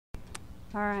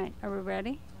All right, are we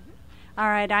ready? All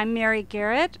right, I'm Mary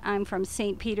Garrett. I'm from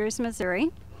St. Peters, Missouri,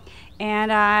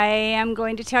 and I am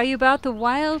going to tell you about the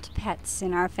wild pets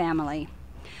in our family.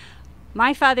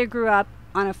 My father grew up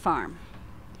on a farm,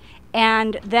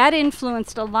 and that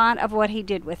influenced a lot of what he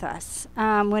did with us.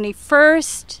 When he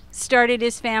first started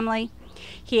his family,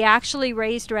 he actually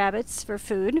raised rabbits for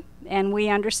food, and we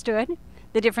understood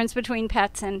the difference between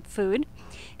pets and food.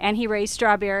 And he raised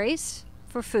strawberries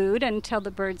for food until the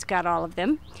birds got all of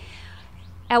them.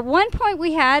 At one point,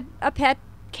 we had a pet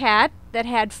cat that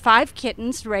had 5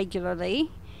 kittens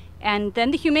regularly, and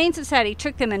then the Humane Society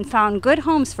took them and found good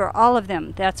homes for all of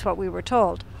them. That's what we were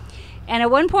told. And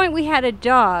at one point, we had a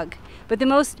dog, but the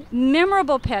most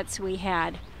memorable pets we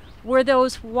had were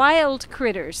those wild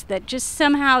critters that just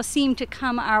somehow seemed to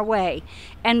come our way.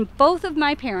 And both of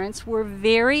my parents were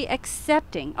very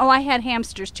accepting. Oh, I had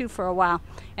hamsters too for a while,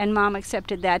 and Mom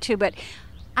accepted that too. But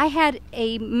I had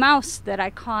a mouse that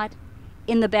I caught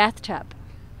in the bathtub.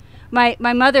 My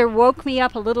mother woke me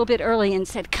up a little bit early and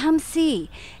said, "Come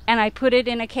see." And I put it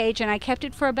in a cage, and I kept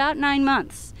it for about 9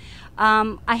 months.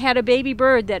 I had a baby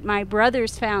bird that my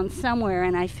brothers found somewhere,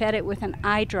 and I fed it with an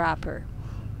eyedropper.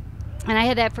 And I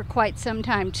had that for quite some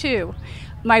time too.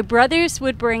 My brothers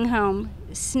would bring home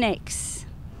snakes,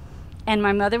 and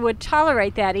my mother would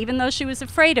tolerate that even though she was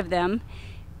afraid of them.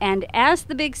 And as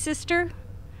the big sister,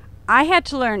 I had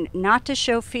to learn not to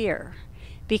show fear,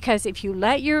 because if you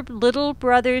let your little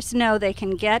brothers know they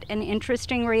can get an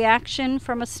interesting reaction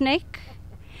from a snake,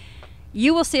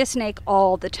 you will see a snake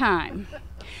all the time.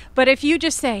 But if you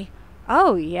just say,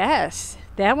 "Oh yes,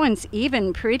 that one's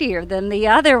even prettier than the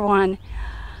other one,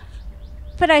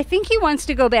 but I think he wants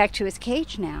to go back to his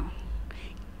cage now,"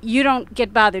 you don't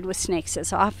get bothered with snakes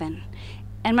as often.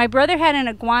 And my brother had an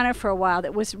iguana for a while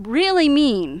that was really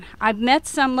mean. I've met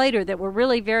some later that were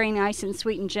really very nice and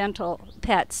sweet and gentle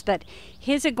pets, but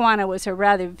his iguana was a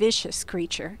rather vicious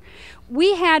creature.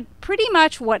 We had pretty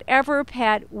much whatever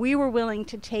pet we were willing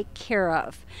to take care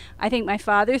of. I think my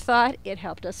father thought it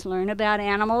helped us learn about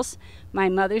animals. My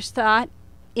mother's thought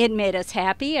it made us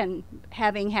happy, and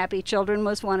having happy children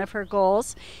was one of her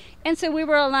goals. And so we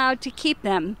were allowed to keep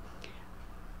them.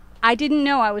 I didn't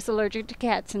know I was allergic to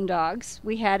cats and dogs.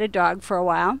 We had a dog for a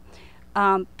while.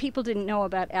 People didn't know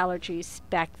about allergies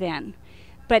back then,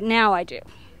 but now I do.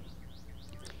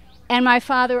 And my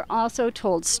father also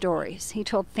told stories. He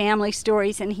told family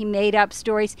stories, and he made up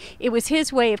stories. It was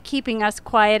his way of keeping us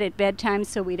quiet at bedtime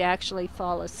so we'd actually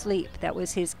fall asleep. That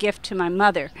was his gift to my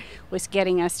mother, was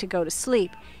getting us to go to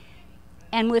sleep.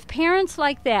 And with parents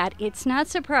like that, it's not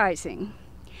surprising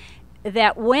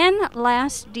that when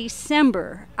last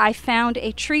December I found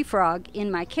a tree frog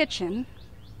in my kitchen,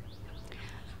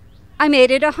 I made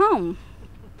it a home.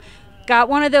 Got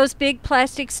one of those big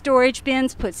plastic storage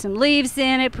bins, put some leaves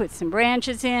in it, put some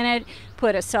branches in it,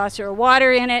 put a saucer of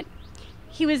water in it.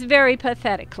 He was very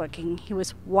pathetic looking. He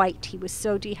was white. He was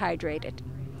so dehydrated.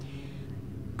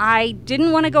 I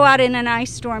didn't want to go out in an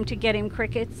ice storm to get him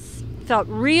crickets. Felt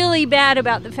really bad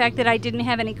about the fact that I didn't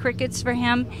have any crickets for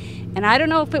him. And I don't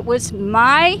know if it was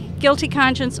my guilty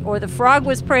conscience or the frog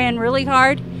was praying really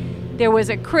hard. There was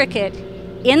a cricket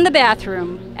in the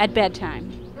bathroom at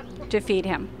bedtime to feed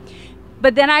him.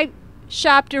 But then I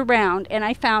shopped around and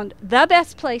I found the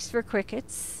best place for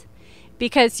crickets,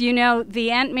 because you know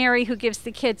the Aunt Mary who gives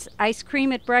the kids ice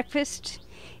cream at breakfast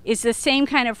is the same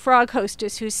kind of frog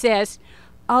hostess who says,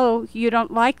 "Oh, you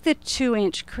don't like the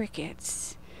 2-inch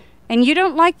crickets, and you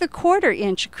don't like the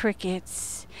 1/4-inch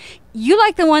crickets. You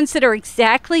like the ones that are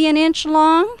exactly an inch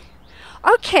long?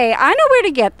 Okay, I know where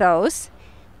to get those."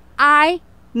 I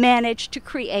managed to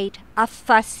create a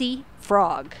fussy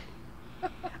frog.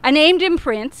 I named him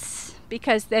Prince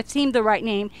because that seemed the right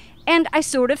name, and I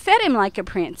sort of fed him like a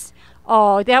prince.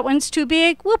 "Oh, that one's too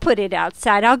big. We'll put it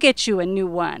outside. I'll get you a new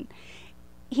one."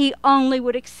 He only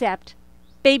would accept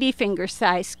baby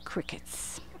finger-sized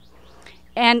crickets.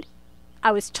 And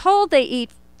I was told they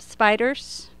eat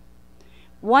spiders.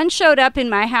 One showed up in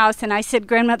my house, and I said,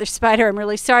 "Grandmother Spider, I'm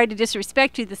really sorry to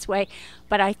disrespect you this way,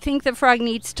 but I think the frog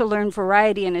needs to learn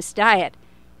variety in his diet."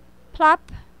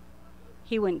 Plop.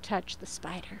 He wouldn't touch the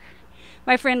spider.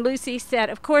 My friend Lucy said,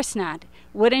 "Of course not.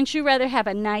 Wouldn't you rather have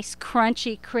a nice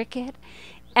crunchy cricket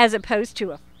as opposed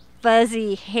to a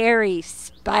fuzzy, hairy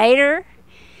spider?"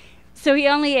 So he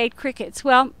only ate crickets.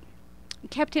 Well,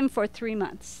 kept him for 3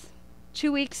 months.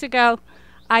 2 weeks ago,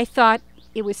 I thought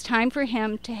it was time for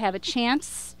him to have a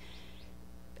chance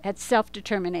at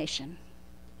self-determination.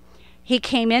 He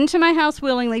came into my house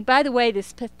willingly. By the way,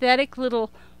 this pathetic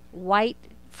little white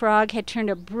frog had turned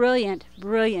a brilliant,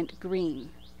 brilliant green.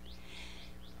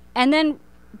 And then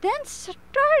then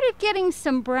started getting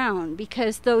some brown,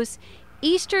 because those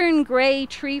eastern gray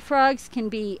tree frogs can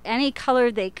be any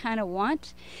color they kind of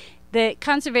want. The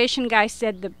conservation guy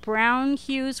said the brown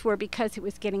hues were because it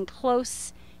was getting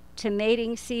close to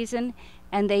mating season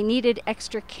and they needed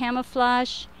extra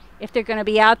camouflage if they're going to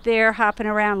be out there hopping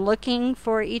around looking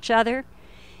for each other.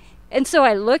 And so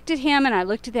I looked at him and I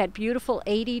looked at that beautiful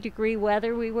 80-degree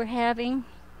weather we were having.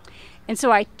 And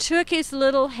so I took his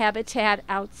little habitat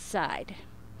outside.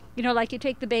 You know, like you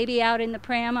take the baby out in the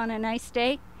pram on a nice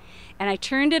day. And I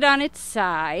turned it on its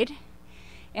side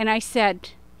and I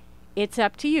said, "It's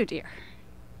up to you, dear."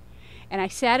 And I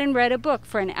sat and read a book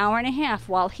for an hour and a half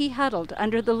while he huddled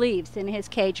under the leaves in his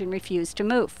cage and refused to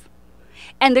move.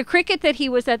 And the cricket that he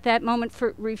was at that moment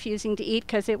for refusing to eat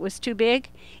because it was too big,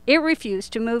 it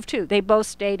refused to move too. They both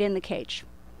stayed in the cage.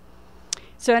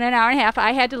 So in an hour and a half,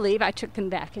 I had to leave. I took them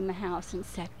back in the house and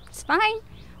said, "It's fine.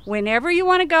 Whenever you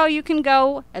want to go, you can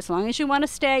go. As long as you want to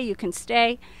stay, you can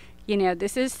stay. You know,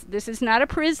 this is not a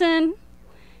prison.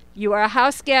 You are a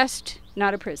house guest,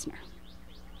 not a prisoner."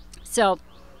 So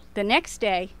the next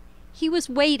day, he was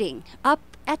waiting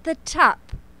up at the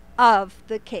top of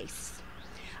the case.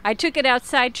 I took it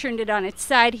outside, turned it on its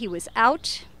side. He was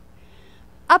out,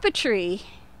 up a tree,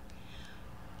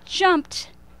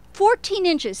 jumped 14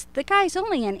 inches. The guy's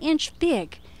only an inch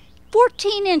big.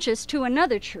 14 inches to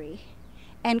another tree,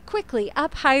 and quickly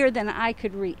up higher than I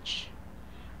could reach.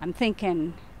 I'm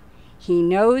thinking, he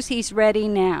knows he's ready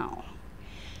now.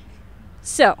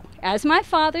 So, as my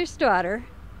father's daughter,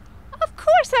 of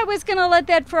course I was going to let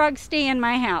that frog stay in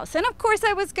my house, and of course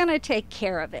I was going to take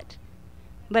care of it.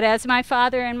 But as my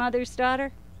father and mother's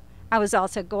daughter, I was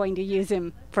also going to use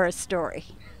him for a story.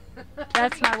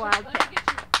 That's my wild pet.